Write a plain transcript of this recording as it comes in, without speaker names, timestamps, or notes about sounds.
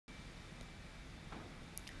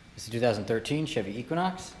This is a 2013 Chevy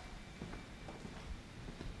Equinox.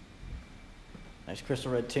 Nice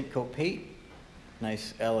crystal red tint coat paint.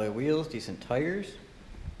 Nice alloy wheels, decent tires.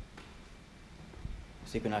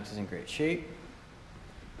 This Equinox is in great shape.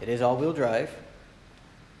 It is all-wheel drive.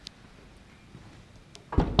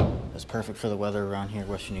 That's perfect for the weather around here in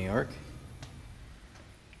Western New York.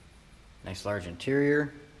 Nice large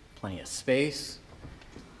interior, plenty of space.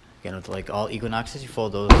 Again, with like all Equinoxes, you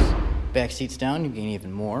fold those back seats down, you gain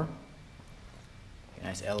even more.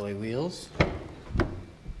 Nice alloy wheels.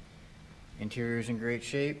 Interior is in great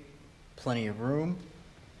shape. Plenty of room.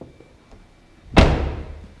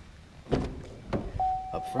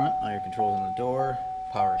 Up front, all your controls on the door,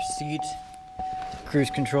 power seat,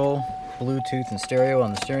 cruise control, Bluetooth and stereo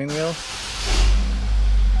on the steering wheel.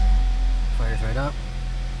 Fires right up.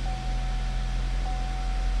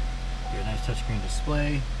 Your nice touchscreen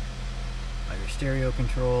display. All your stereo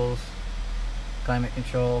controls, climate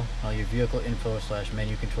control, all your vehicle info /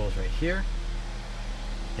 menu controls right here.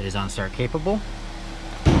 It is OnStar capable.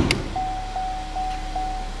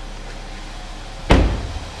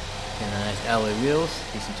 And nice alloy wheels,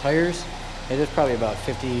 decent tires. There's probably about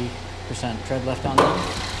 50% tread left on them.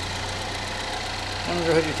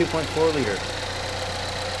 Under 2.4 liter.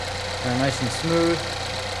 They're nice and smooth,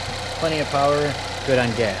 plenty of power, good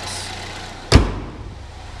on gas.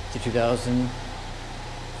 It's a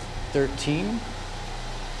 2013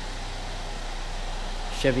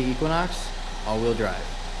 Chevy Equinox, all-wheel drive.